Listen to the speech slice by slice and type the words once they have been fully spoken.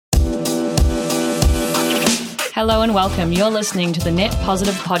Hello and welcome. You're listening to the Net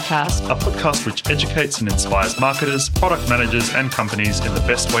Positive Podcast, a podcast which educates and inspires marketers, product managers, and companies in the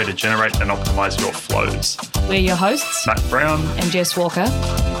best way to generate and optimize your flows. We're your hosts, Matt Brown and Jess Walker,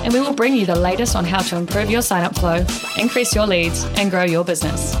 and we will bring you the latest on how to improve your sign-up flow, increase your leads, and grow your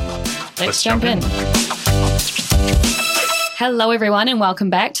business. Let's jump in. Hello, everyone, and welcome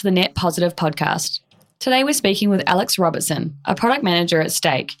back to the Net Positive Podcast. Today, we're speaking with Alex Robertson, a product manager at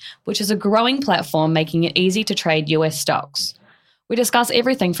Stake, which is a growing platform making it easy to trade US stocks. We discuss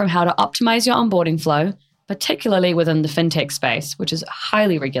everything from how to optimize your onboarding flow, particularly within the Fintech space, which is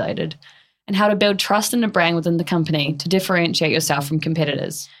highly regulated, and how to build trust and a brand within the company to differentiate yourself from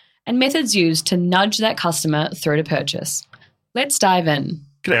competitors, and methods used to nudge that customer through to purchase. Let's dive in.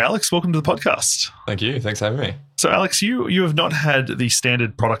 G'day, Alex. Welcome to the podcast. Thank you. Thanks for having me. So, Alex, you have not had the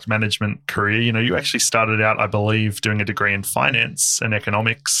standard product management career. You actually started out, I believe, doing a degree in finance and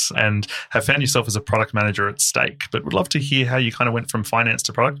economics and have found yourself as a product manager at Stake. But would love to hear how you kind of went from finance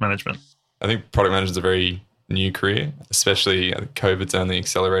to product management. I think product management is a very new career, especially COVID's only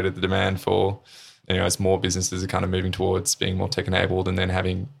accelerated the demand for, as more businesses are kind of moving towards being more tech-enabled and then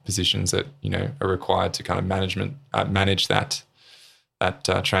having positions that, are required to kind of manage that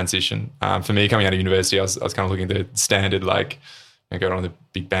transition. For me, coming out of university, I was kind of looking at the standard, going on the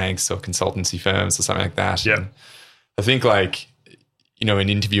big banks or consultancy firms or something like that. Yeah. And I think in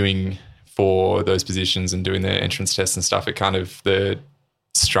interviewing for those positions and doing the entrance tests and stuff, the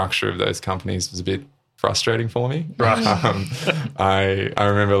structure of those companies was a bit frustrating for me. Right. I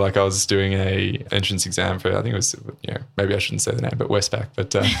remember I was doing a entrance exam for, I think it was, maybe I shouldn't say the name, but Westpac.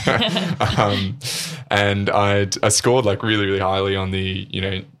 But and I scored really, really highly on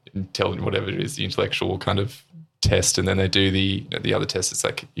the whatever it is, the intellectual kind of test, and then they do the other test. It's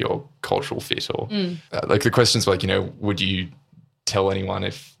your cultural fit, or the questions were would you tell anyone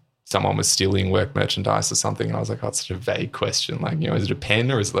if someone was stealing work merchandise or something? And I was like, oh, it's such a vague question. Is it a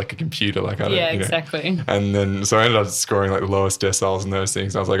pen or is it a computer? I don't, exactly. And then, so I ended up scoring the lowest deciles in those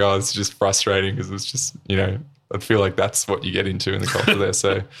things. I was like, oh, this is just frustrating because it's just, I feel like that's what you get into in the culture there.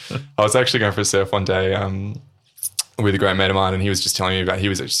 So I was actually going for a surf one day with a great mate of mine, and he was just telling me about, he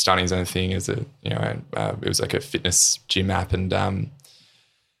was actually starting his own thing as it was a fitness gym app. And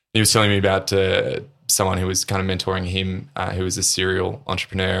he was telling me about someone who was kind of mentoring him, who was a serial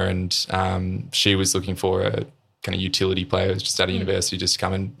entrepreneur, and she was looking for a kind of utility player just out of university, just to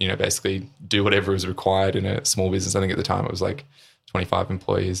come and, basically do whatever was required in a small business. I think at the time it was 25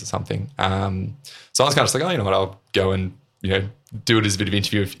 employees or something. So I was kind of just oh, you know what, I'll go and, do it as a bit of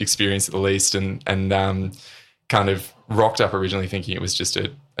interview experience at the least, and kind of rocked up originally thinking it was just a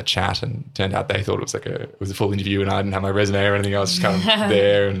chat, and turned out they thought it was a full interview, and I didn't have my resume or anything. I was just kind of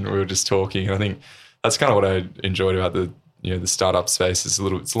there and we were just talking. And I think that's kind of what I enjoyed about the startup space. It's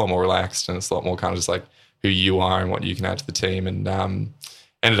a lot more relaxed, and it's a lot more kind of just who you are and what you can add to the team. And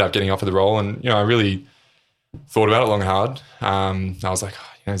ended up getting offered the role, and I really thought about it long and hard. I was like,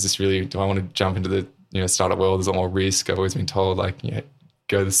 is this really? Do I want to jump into the startup world? There's a lot more risk. I've always been told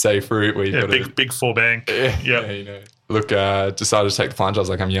go the safe route where you've got big four bank. Yeah. Look, decided to take the plunge. I was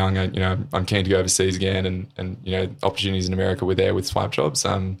like, I'm young. I'm keen to go overseas again, and opportunities in America were there with Swipe Jobs. So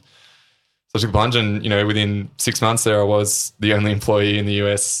I took the plunge, and, within 6 months there I was the only employee in the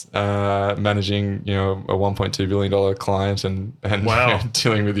US managing, a $1.2 billion client, and wow.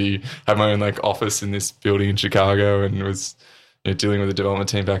 Dealing with had my own office in this building in Chicago, and was dealing with the development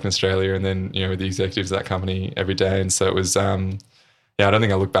team back in Australia, and then, with the executives of that company every day. And so it was, I don't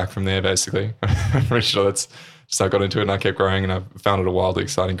think I looked back from there, basically. I'm pretty sure that's just how I got into it, and I kept growing, and I've found it a wildly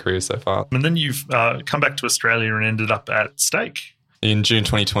exciting career so far. And then you've come back to Australia and ended up at Stake. In June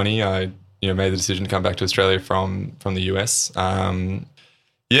 2020, I made the decision to come back to Australia from the US. I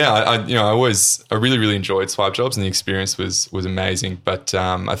really, really enjoyed Swipe Jobs, and the experience was amazing. But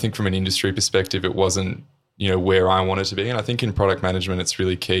I think from an industry perspective, it wasn't, where I wanted to be. And I think in product management, it's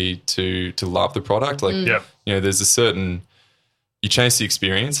really key to love the product. There's a certain, you chase the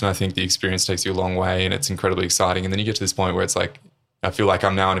experience, and I think the experience takes you a long way, and it's incredibly exciting. And then you get to this point where it's I feel like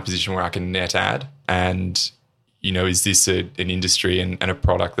I'm now in a position where I can net add, and is this an industry and a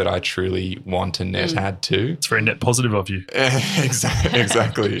product that I truly want to net add to? It's very net positive of you.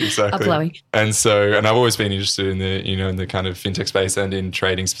 Exactly. Uplowy. And I've always been interested in in the kind of fintech space and in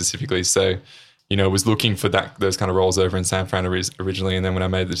trading specifically. So, was looking for those kind of roles over in San Fran originally. And then when I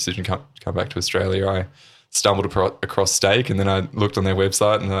made the decision to come back to Australia, I stumbled across Stake, and then I looked on their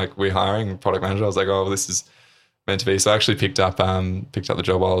website, and they're like, we're hiring a product manager. I was like, oh, this is meant to be. So I actually picked up the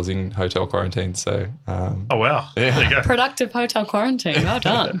job while I was in hotel quarantine. So oh wow, yeah. There you go. Productive hotel quarantine. Well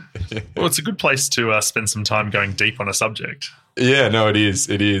done. Well, it's a good place to spend some time going deep on a subject. Yeah, no, it is.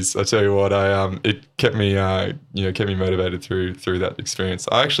 It is. I tell you what, it kept me kept me motivated through that experience.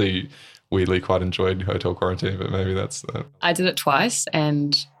 I actually weirdly quite enjoyed hotel quarantine, but maybe that's. I did it twice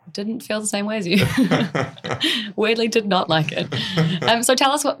and didn't feel the same way as you. Weirdly, did not like it. So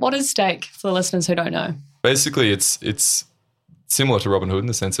tell us what is Stake for the listeners who don't know. Basically, it's similar to Robinhood in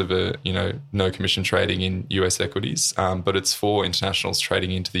the sense of no commission trading in US equities, but it's for internationals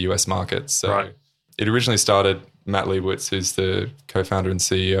trading into the US market. So right. It originally started. Matt Leibowitz, who's the co-founder and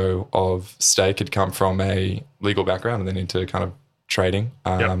CEO of Stake, had come from a legal background and then into kind of trading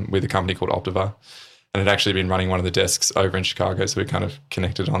with a company called Optimising, and had actually been running one of the desks over in Chicago. So we kind of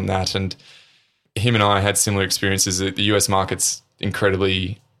connected on that. And him and I had similar experiences. The US market's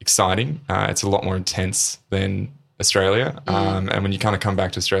incredibly exciting. It's a lot more intense than Australia. And when you kind of come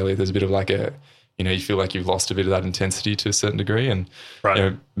back to Australia, there's a bit of like you feel like you've lost a bit of that intensity to a certain degree. And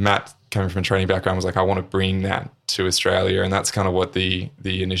right. Matt, coming from a training background, was like, I want to bring that to Australia. And that's kind of what the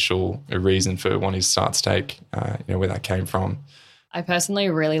initial reason for wanting to start Stake, where that came from. I personally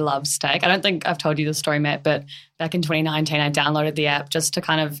really love Stake. I don't think I've told you the story, Matt, but back in 2019, I downloaded the app just to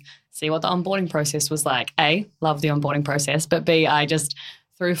kind of see what the onboarding process was like. A, love the onboarding process, but B, I just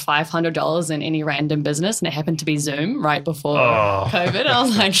threw $500 in any random business, and it happened to be Zoom right before COVID. I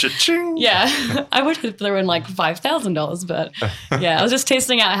was like, Cha-ching. yeah, I would have thrown like $5,000, but yeah, I was just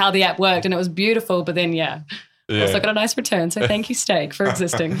testing out how the app worked, and it was beautiful. But then, also got a nice return. So thank you, Stake, for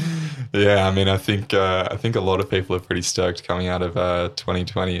existing. Yeah, I mean, I think a lot of people are pretty stoked coming out of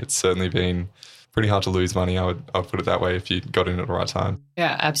 2020. It's certainly been pretty hard to lose money. I'll put it that way if you got in at the right time.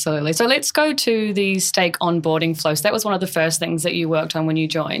 Yeah, absolutely. So let's go to the Stake onboarding flow. So that was one of the first things that you worked on when you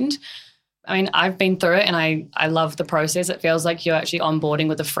joined. I mean, I've been through it and I love the process. It feels like you're actually onboarding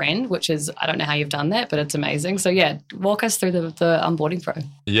with a friend, which is, I don't know how you've done that, but it's amazing. So yeah, walk us through the onboarding flow.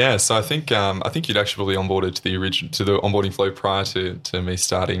 Yeah, so I think you'd actually probably onboarded to the onboarding flow prior to me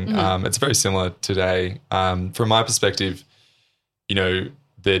starting. Mm-hmm. It's very similar today. From my perspective,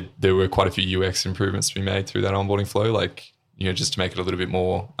 there were quite a few UX improvements to be made through that onboarding flow, just to make it a little bit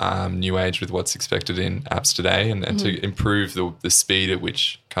more new age with what's expected in apps today and to improve the speed at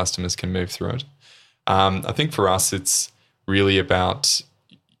which customers can move through it. I think for us, it's really about,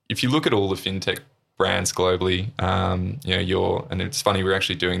 if you look at all the fintech brands globally, and it's funny, we were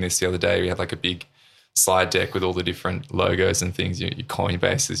actually doing this the other day. We had like a big slide deck with all the different logos and things, your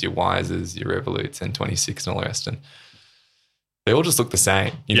Coinbases, your Wisers, your Revoluts, N26 and all the rest. And they all just look the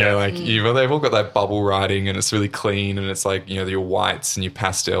same, they've all got that bubble writing and it's really clean and it's like, your whites and your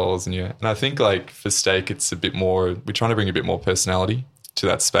pastels and I think like for Stake, it's a bit more, we're trying to bring a bit more personality to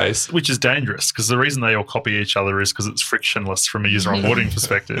that space. Which is dangerous because the reason they all copy each other is because it's frictionless from a user onboarding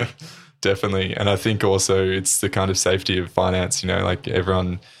perspective. Definitely. And I think also it's the kind of safety of finance, like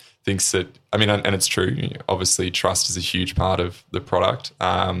everyone thinks that, and it's true, obviously trust is a huge part of the product.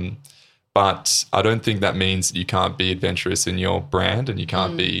 But I don't think that means that you can't be adventurous in your brand and you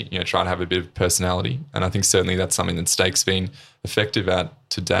can't be, trying to have a bit of personality. And I think certainly that's something that Stake's been effective at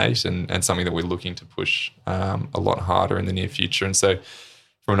to date and something that we're looking to push a lot harder in the near future. And so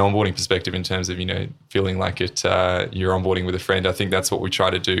from an onboarding perspective, in terms of, feeling like you're onboarding with a friend, I think that's what we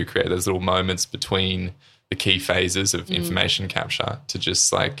try to do, create those little moments between the key phases of information capture to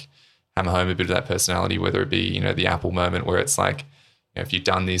just like hammer home a bit of that personality, whether it be, the Apple moment where it's like, if you've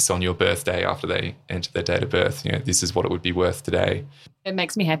done this on your birthday after they enter their date of birth, this is what it would be worth today. It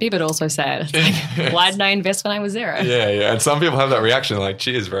makes me happy, but also sad. It's like, why didn't I invest when I was zero? Yeah. And some people have that reaction, like,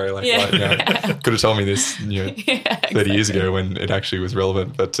 cheers, bro. Like, could have told me this, 30 years ago when it actually was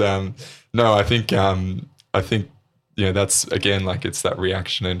relevant. But no, I think that's again, like it's that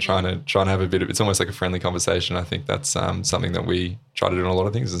reaction and trying to have a bit of, it's almost like a friendly conversation. I think that's something that we try to do in a lot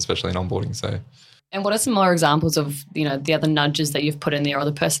of things, especially in onboarding. So. And what are some more examples of, the other nudges that you've put in there or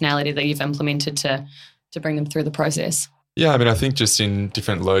the personality that you've implemented to bring them through the process? Yeah, I think just in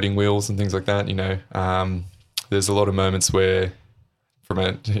different loading wheels and things like that, there's a lot of moments where from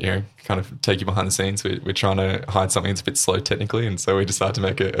a, kind of take you behind the scenes, we're trying to hide something that's a bit slow technically. And so we decide to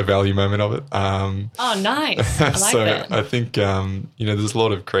make a value moment of it. Oh, nice. I like that. I think, there's a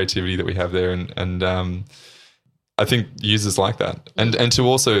lot of creativity that we have there and I think users like that. And to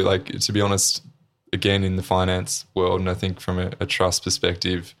also, like, to be honest, again, in the finance world, and I think from a trust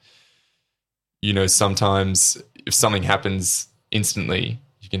perspective, sometimes if something happens instantly,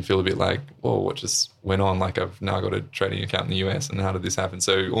 can feel a bit like, whoa, what just went on? Like I've now got a trading account in the US and how did this happen?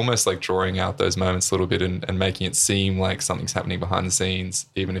 So almost like drawing out those moments a little bit and making it seem like something's happening behind the scenes,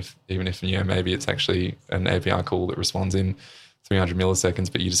 even if maybe it's actually an API call that responds in 300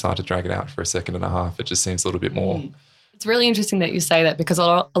 milliseconds, but you decide to drag it out for a second and a half. It just seems a little bit more. It's really interesting that you say that, because a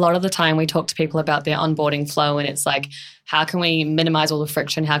lot of the time we talk to people about their onboarding flow, and it's like, how can we minimize all the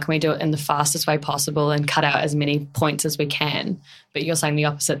friction? How can we do it in the fastest way possible and cut out as many points as we can? But you're saying the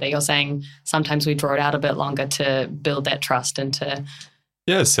opposite, that you're saying sometimes we draw it out a bit longer to build that trust and to...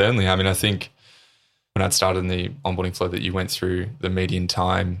 Yeah, certainly. I mean, I think when I'd started in the onboarding flow that you went through, the median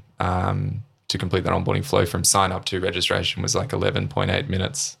time to complete that onboarding flow from sign up to registration was like 11.8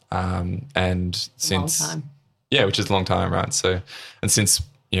 minutes. And since... Long time. Yeah, which is a long time, right? So, and since,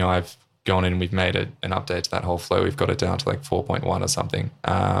 I've gone in and we've made an update to that whole flow, we've got it down to like 4.1 or something.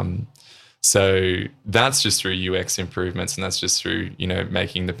 So that's just through UX improvements, and that's just through,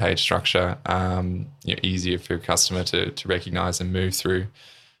 making the page structure easier for a customer to recognize and move through.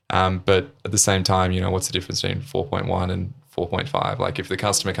 But at the same time, what's the difference between 4.1 and 4.5? Like if the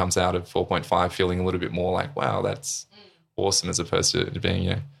customer comes out of 4.5 feeling a little bit more like, wow, that's awesome, as opposed to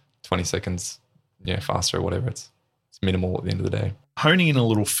being, 20 seconds faster or whatever, it's minimal at the end of the day. Honing in a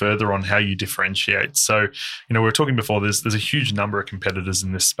little further on how you differentiate. So, we were talking before, there's a huge number of competitors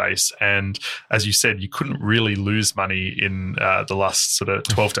in this space. And as you said, you couldn't really lose money in the last sort of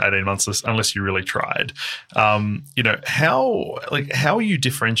 12 to 18 months unless you really tried. How are you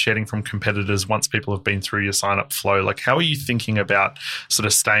differentiating from competitors once people have been through your sign-up flow? Like, how are you thinking about sort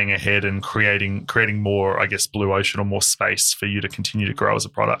of staying ahead and creating more, I guess, blue ocean or more space for you to continue to grow as a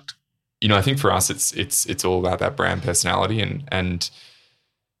product? I think for us, it's all about that brand personality, and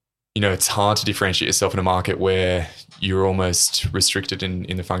it's hard to differentiate yourself in a market where you're almost restricted in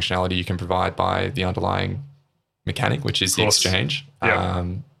the functionality you can provide by the underlying mechanic, which is the exchange. Yeah.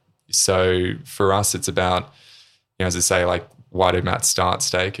 So for us, it's about, as I say, like, why did Matt start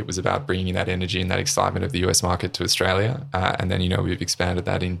Stake? It was about bringing that energy and that excitement of the US market to Australia, and then we've expanded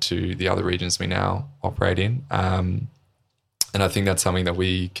that into the other regions we now operate in. And I think that's something that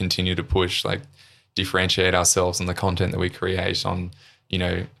we continue to push, like differentiate ourselves on the content that we create, on,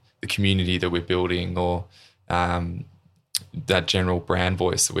 the community that we're building, or that general brand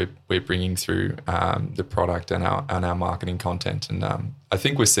voice that we're bringing through the product and our marketing content. And I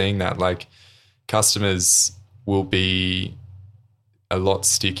think we're seeing that, like, customers will be a lot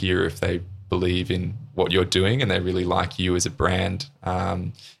stickier if they believe in what you're doing and they really like you as a brand.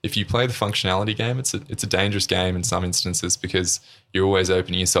 If you play the functionality game, it's a dangerous game in some instances, because you're always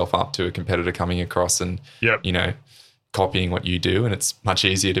opening yourself up to a competitor coming across and copying what you do, and it's much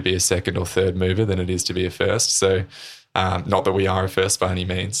easier to be a second or third mover than it is to be a first. So not that we are a first by any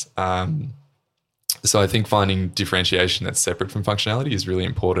means. So I think finding differentiation that's separate from functionality is really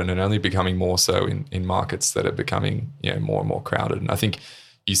important, and only becoming more so in markets that are becoming more and more crowded. And I think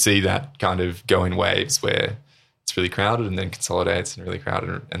you see that kind of go in waves, where it's really crowded and then consolidates, and really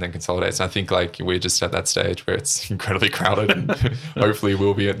crowded and then consolidates. And I think, like, we're just at that stage where it's incredibly crowded, and hopefully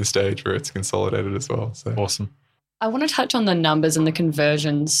we'll be at the stage where it's consolidated as well. So awesome. I want to touch on the numbers and the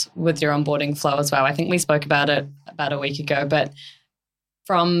conversions with your onboarding flow as well. I think we spoke about it about a week ago, but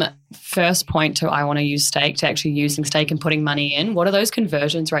from first point to I want to use Stake to actually using Stake and putting money in, what do those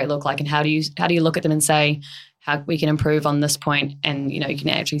conversions rate look like, and how do you look at them and say how we can improve on this point, and you can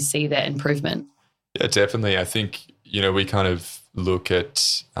actually see that improvement? Yeah, definitely. I think we kind of look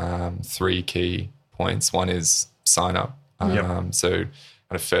at three key points. One is sign up. So kind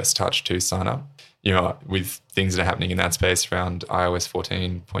of first touch to sign up. With things that are happening in that space around iOS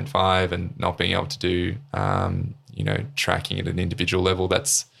 14.5 and not being able to do tracking at an individual level,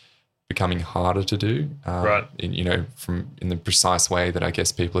 that's becoming harder to do, right? In the precise way that I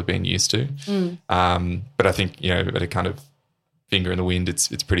guess people have been used to. But I think at a kind of finger in the wind,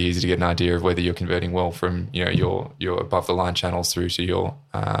 it's pretty easy to get an idea of whether you're converting well from your above the line channels through to your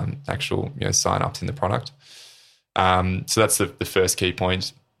actual sign ups in the product. So that's the first key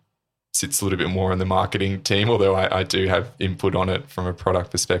point. Sits a little bit more on the marketing team, although I do have input on it from a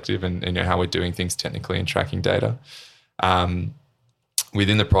product perspective, and how we're doing things technically and tracking data.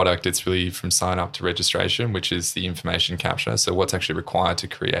 Within the product, it's really from sign up to registration, which is the information capture. So what's actually required to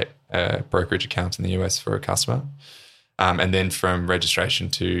create a brokerage account in the US for a customer. And then from registration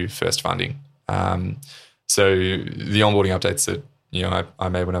to first funding. So the onboarding updates that I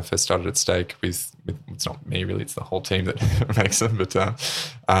made when I first started at Stake with it's not me really, it's the whole team that makes them, but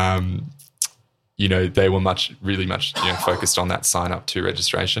they were really much focused on that sign up to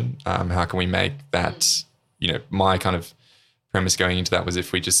registration. How can we make that, my kind of premise going into that was,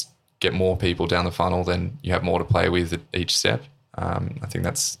 if we just get more people down the funnel, then you have more to play with at each step. I think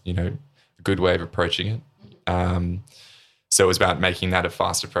that's, a good way of approaching it. So it was about making that a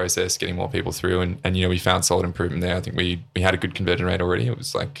faster process, getting more people through, and we found solid improvement there. I think we had a good conversion rate already. It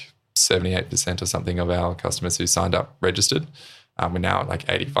was like 78% or something of our customers who signed up registered. We're now at like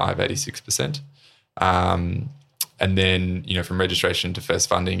 85, 86%. And then, from registration to first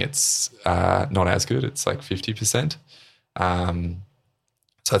funding, it's not as good. It's like 50%.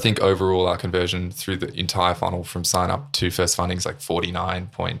 So I think overall our conversion through the entire funnel from sign up to first funding is like 48.7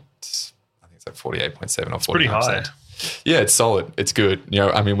 or 49%. It's pretty high. Yeah, it's solid. It's good.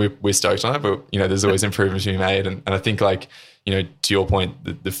 We're stoked on it, but there's always improvements to be made. And I think to your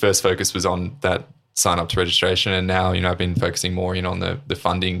point, the first focus was on that sign up to registration, and now I've been focusing more on the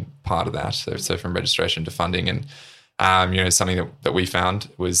funding part of that. So from registration to funding, and something that we found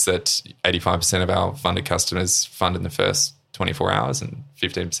was that 85% of our funded customers fund in the first 24 hours, and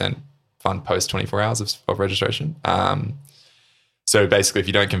 15% fund post 24 hours of registration. So basically, if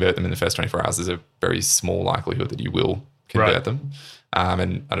you don't convert them in the first 24 hours, there's a very small likelihood that you will convert them.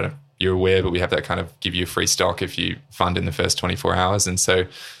 And I don't know if you're aware, but we have that kind of give you a free stock if you fund in the first 24 hours. And so,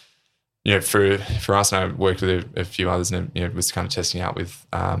 for us, and I worked with a few others, and was kind of testing out with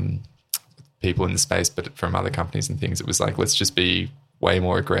people in the space, but from other companies and things, it was like, let's just be way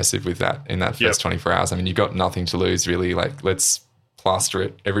more aggressive with that in that first 24 hours. I mean, you've got nothing to lose really. Like, let's plaster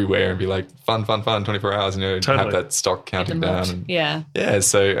it everywhere and be like, fun, 24 hours, totally. Have that stock counting down. And, yeah.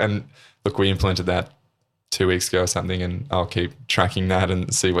 So, and look, we implemented that 2 weeks ago or something, and I'll keep tracking that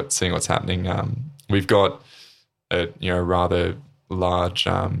and seeing what's happening. We've got a rather large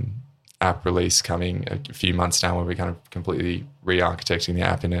app release coming a few months down, where we're kind of completely re-architecting the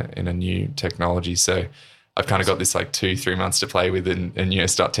app in a new technology. So I've kind of got this like 2-3 months to play with and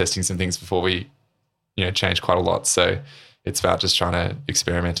start testing some things before we change quite a lot. So it's about just trying to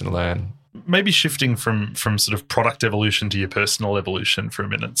experiment and learn. Maybe shifting from sort of product evolution to your personal evolution for a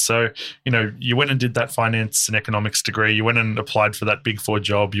minute. So, you went and did that finance and economics degree. You went and applied for that Big Four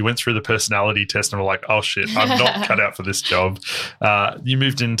job. You went through the personality test and were like, oh shit, I'm not cut out for this job. You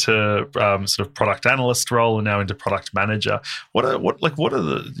moved into sort of product analyst role and now into product manager. What are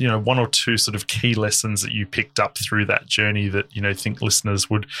the, one or two sort of key lessons that you picked up through that journey that, think listeners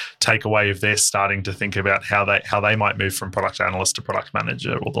would take away if they're starting to think about how they might move from product analyst to product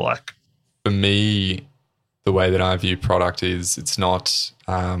manager or the like? For me, the way that I view product is it's not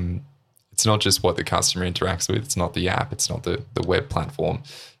just what the customer interacts with. It's not the app. It's not the web platform.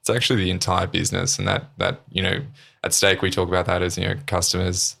 It's actually the entire business. And that at Stake we talk about that as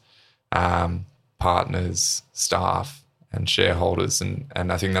customers, partners, staff, and shareholders. And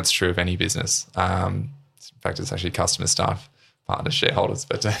I think that's true of any business. In fact, it's actually customer, staff, partners, shareholders.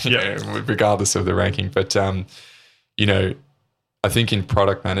 But regardless of the ranking. But I think in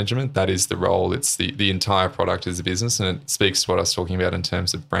product management, that is the role. It's the entire product as a business, and it speaks to what I was talking about in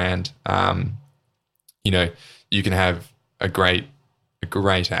terms of brand. You can have a great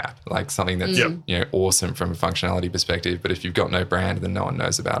app, like something that's awesome from a functionality perspective, but if you've got no brand, then no one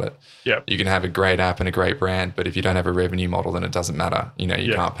knows about it. Yep. You can have a great app and a great brand, but if you don't have a revenue model, then it doesn't matter. You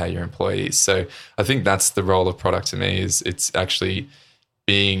can't pay your employees. So I think that's the role of product to me. Is it's actually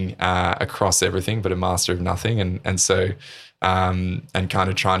being across everything, but a master of nothing, and so. And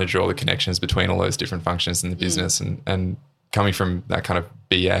kind of trying to draw the connections between all those different functions in the business, and coming from that kind of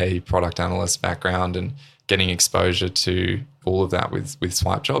BA product analyst background and getting exposure to all of that with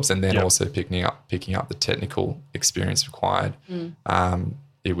Swipe Jobs, and then also picking up the technical experience required.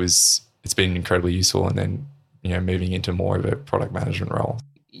 It's been incredibly useful, and then moving into more of a product management role.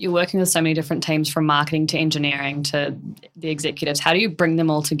 You're working with so many different teams, from marketing to engineering to the executives. How do you bring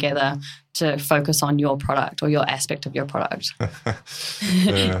them all together to focus on your product or your aspect of your product?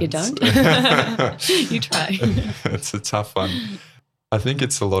 You don't? You try. It's a tough one. I think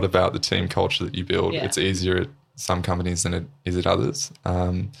it's a lot about the team culture that you build. It's easier at some companies than it is at others.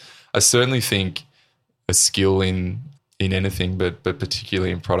 I certainly think a skill in anything, but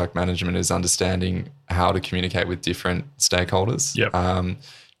particularly in product management, is understanding how to communicate with different stakeholders. Yep.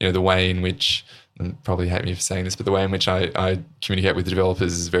 The way in which, and probably hate me for saying this, but the way in which I communicate with the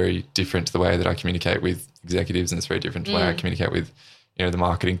developers is very different to the way that I communicate with executives, and it's very different to the way I communicate with the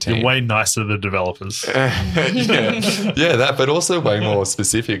marketing team. You're way nicer than developers. That, but also way more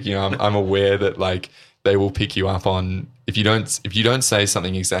specific. I'm aware that like they will pick you up on if you don't say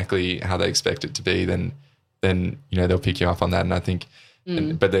something exactly how they expect it to be, then they'll pick you up on that. And I think,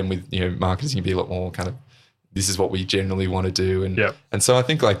 but then with marketing, you can be a lot more kind of, this is what we generally want to do, and so I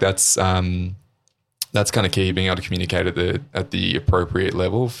think like that's kind of key, being able to communicate at the appropriate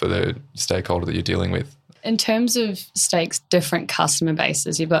level for the stakeholder that you're dealing with. In terms of Stake's different customer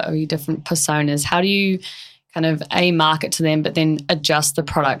bases, you've got your different personas. How do you kind of market to them, but then adjust the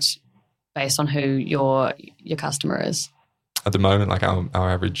product based on who your customer is? At the moment, like our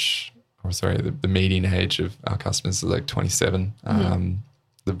average, the median age of our customers is like 27.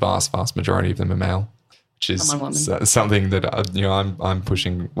 The vast majority of them are male, which is something that I'm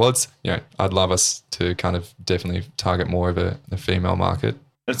pushing. Well, it's I'd love us to kind of definitely target more of a female market.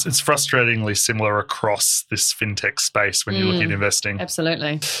 It's frustratingly similar across this fintech space when you look at investing.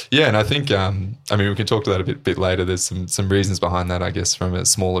 Absolutely. Yeah, and I think we can talk to that a bit later. There's some reasons behind that, I guess, from a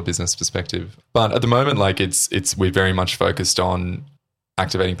smaller business perspective. But at the moment, like we're very much focused on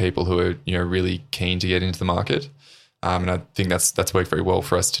activating people who are really keen to get into the market, and I think that's worked very well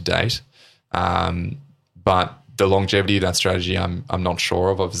for us to date. But the longevity of that strategy, I'm not sure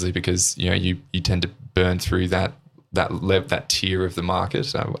of, obviously, because you tend to burn through that tier of the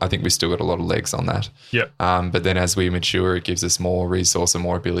market. I think we've still got a lot of legs on that. Yeah. But then as we mature, it gives us more resource and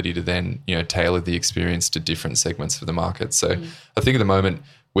more ability to then tailor the experience to different segments of the market. So I think at the moment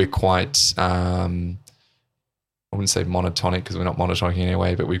we're quite I wouldn't say monotonic, because we're not monotonic in any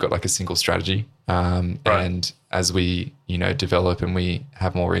way, but we've got like a single strategy. Right. And as we develop and we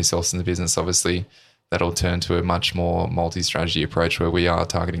have more resource in the business, obviously that'll turn to a much more multi-strategy approach where we are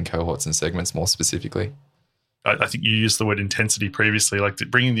targeting cohorts and segments more specifically. I think you used the word intensity previously, like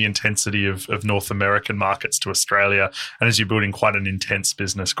bringing the intensity of North American markets to Australia. And as you're building quite an intense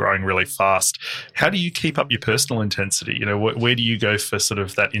business, growing really fast, how do you keep up your personal intensity? Where do you go for sort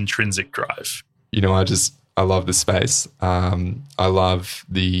of that intrinsic drive? I love the space. I love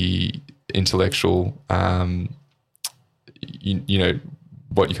the intellectual, what you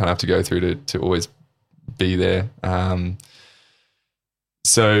kind of have to go through to always be there.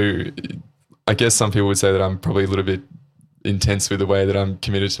 So I guess some people would say that I'm probably a little bit intense with the way that I'm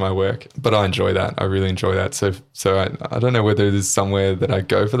committed to my work, but I enjoy that. I really enjoy that. So I don't know whether there's somewhere that I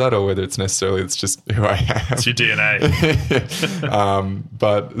go for that or whether it's just who I am. It's your DNA.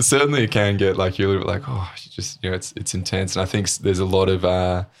 But certainly it can get like you're a little bit like, it's intense. And I think there's a lot of,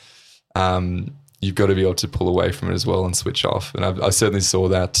 you've got to be able to pull away from it as well and switch off. And I certainly saw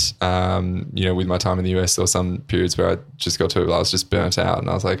that, with my time in the US, there were some periods where I just got to it, I was just burnt out, and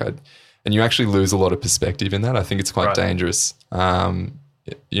I was like, and you actually lose a lot of perspective in that. I think it's quite dangerous, from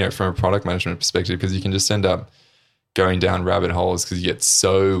a product management perspective, because you can just end up going down rabbit holes because you get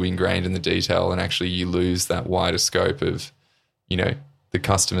so ingrained in the detail, and actually you lose that wider scope of, the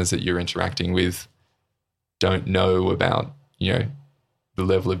customers that you're interacting with don't know about, the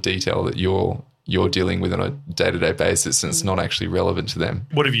level of detail that you're dealing with on a day-to-day basis, and it's not actually relevant to them.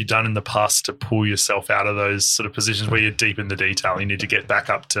 What have you done in the past to pull yourself out of those sort of positions where you're deep in the detail? You need to get back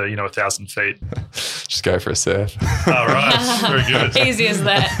up to, 1,000 feet. Just go for a surf. All right. Very good. Easy as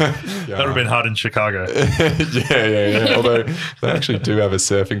that. That would have been hard in Chicago. Yeah. Although they actually do have a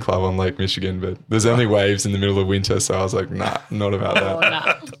surfing club on Lake Michigan, but there's only waves in the middle of winter. So I was like, nah, not about that.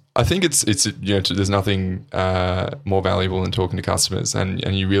 Nah. I think it's there's nothing more valuable than talking to customers, and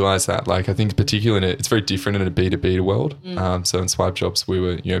you realize that. Like, I think particularly it's very different in a B2B world. So in Swipe Shops, we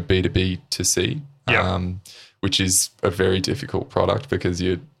were B2B to C, which is a very difficult product because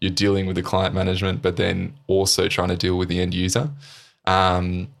you're dealing with the client management, but then also trying to deal with the end user.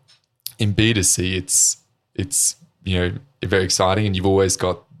 In B2C, it's very exciting, and you've always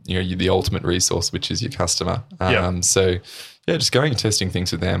got the ultimate resource, which is your customer. So. Yeah, just going and testing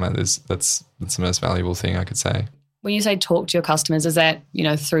things with them. That's the most valuable thing I could say. When you say talk to your customers, is that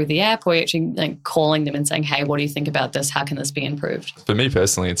through the app, or actually calling them and saying, "Hey, what do you think about this? How can this be improved?" For me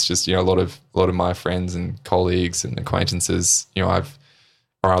personally, it's just a lot of my friends and colleagues and acquaintances.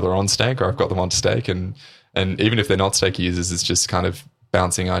 are either on Stake or I've got them on Stake, and even if they're not Stake users, it's just kind of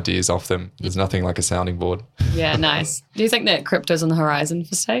bouncing ideas off them. There's nothing like a sounding board. Yeah, nice. Do you think that crypto's on the horizon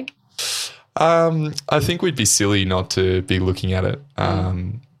for Stake? I think we'd be silly not to be looking at it.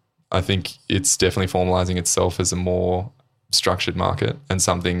 I think it's definitely formalizing itself as a more structured market and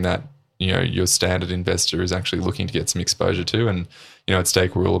something that, your standard investor is actually looking to get some exposure to. And, at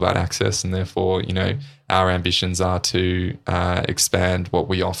Stake, we're all about access, and therefore, our ambitions are to expand what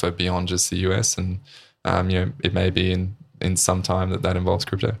we offer beyond just the US. And, it may be in some time that involves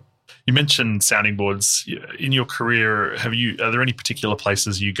crypto. You mentioned sounding boards. In your career, are there any particular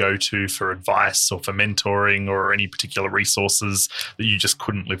places you go to for advice or for mentoring, or any particular resources that you just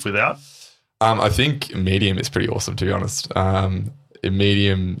couldn't live without? I think Medium is pretty awesome, to be honest.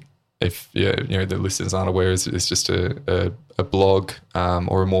 Medium, if the listeners aren't aware, is just a blog,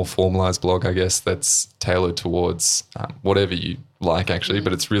 or a more formalized blog, I guess, that's tailored towards whatever you like, actually.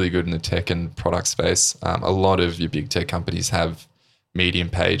 But it's really good in the tech and product space. A lot of your big tech companies have Medium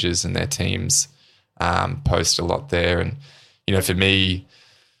pages, and their teams post a lot there. And for me,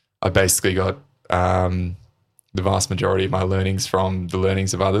 I basically got the vast majority of my learnings from the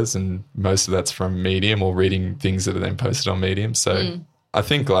learnings of others, and most of that's from Medium or reading things that are then posted on Medium. So I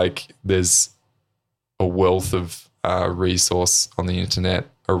think like there's a wealth of resource on the internet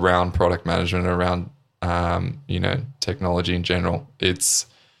around product management, around technology in general. It's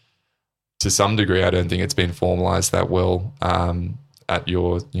to some degree, I don't think it's been formalized that well at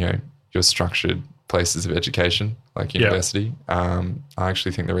your structured places of education like university. I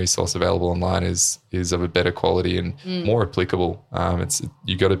actually think the resource available online is of a better quality and more applicable.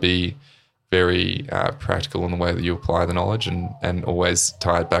 You got to be very practical in the way that you apply the knowledge and always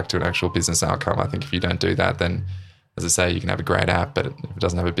tie it back to an actual business outcome. I think if you don't do that, then as I say, you can have a great app, but if it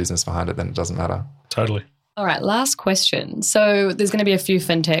doesn't have a business behind it, then it doesn't matter. Totally. All right, last question. So there's going to be a few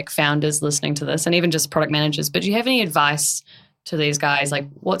fintech founders listening to this and even just product managers, but do you have any advice to these guys? Like,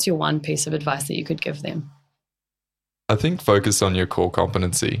 what's your one piece of advice that you could give them? I think focus on your core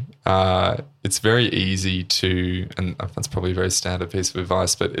competency. It's very easy to, and that's probably a very standard piece of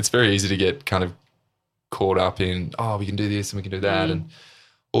advice, but it's very easy to get kind of caught up in, we can do this and we can do that and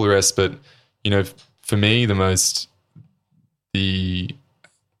all the rest. But, for me, the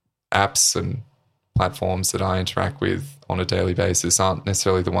apps and platforms that I interact with on a daily basis aren't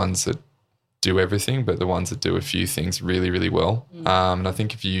necessarily the ones that do everything, but the ones that do a few things really, really well. And I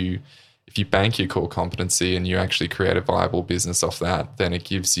think if you bank your core competency and you actually create a viable business off that, then it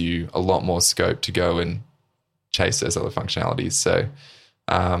gives you a lot more scope to go and chase those other functionalities. So,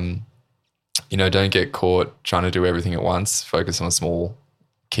 don't get caught trying to do everything at once. Focus on small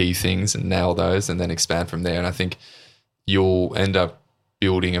key things and nail those and then expand from there. And I think you'll end up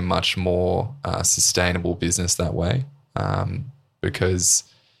building a much more sustainable business that way, because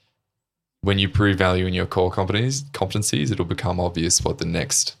when you prove value in your core competencies, it'll become obvious what the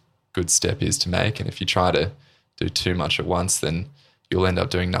next good step is to make. And if you try to do too much at once, then you'll end up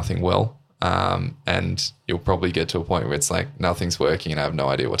doing nothing well, and you'll probably get to a point where it's like nothing's working and I have no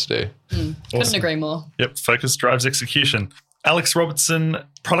idea what to do. Couldn't agree more. Yep, focus drives execution. Alex Robertson,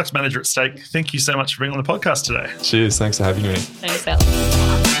 product manager at Stake, thank you so much for being on the podcast today. Cheers. Thanks for having me. Thanks, Alex.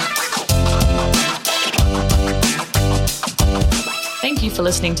 Thank you for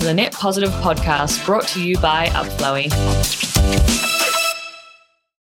listening to the Net Positive podcast, brought to you by Upflowy.